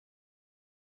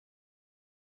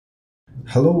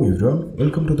Hello everyone,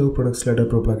 welcome to the Product Slider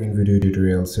Pro plugin video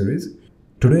tutorial series.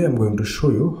 Today I'm going to show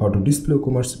you how to display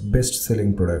WooCommerce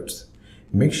best-selling products.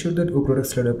 Make sure that Product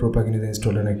Slider Pro plugin is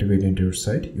installed and activated into your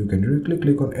site. You can directly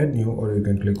click on Add New, or you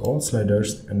can click All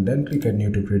Sliders and then click Add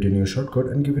New to create a new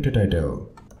shortcode and give it a title.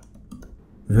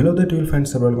 Below that you will find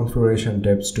several configuration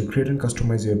tabs to create and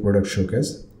customize your product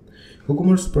showcase.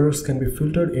 WooCommerce products can be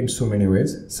filtered in so many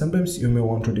ways. Sometimes you may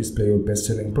want to display your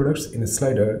best-selling products in a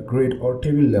slider, grid or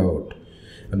table layout.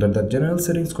 Under the General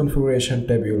Settings Configuration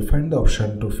tab, you will find the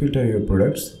option to filter your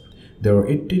products. There are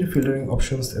 18 filtering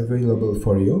options available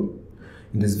for you.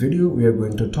 In this video, we are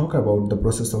going to talk about the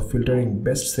process of filtering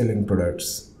best-selling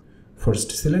products.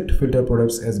 First, select Filter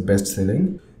Products as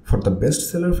Best-Selling. For the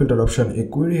Bestseller filter option, a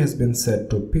query has been set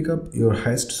to pick up your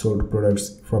highest sold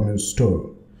products from your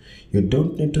store. You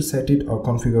don't need to set it or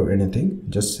configure anything,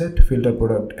 just set Filter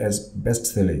Product as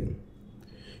Best-Selling.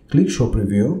 Click Show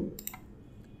Preview.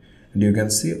 And you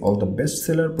can see all the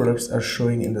bestseller products are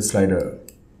showing in the slider.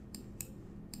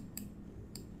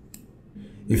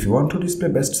 If you want to display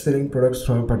best-selling products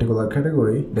from a particular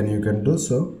category, then you can do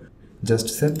so. Just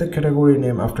set the category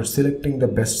name after selecting the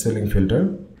best-selling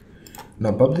filter.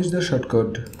 Now publish the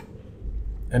shortcode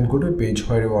and go to a page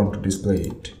where you want to display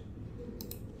it.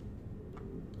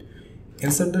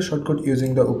 Insert the shortcode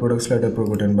using the Product Slider Pro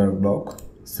Gutenberg block.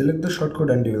 Select the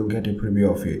shortcode and you will get a preview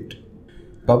of it.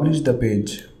 Publish the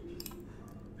page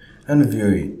and view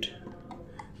it.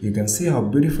 You can see how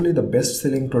beautifully the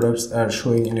best-selling products are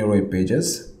showing in your web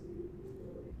pages.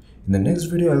 In the next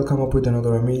video, I'll come up with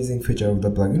another amazing feature of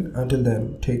the plugin. Until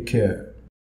then, take care.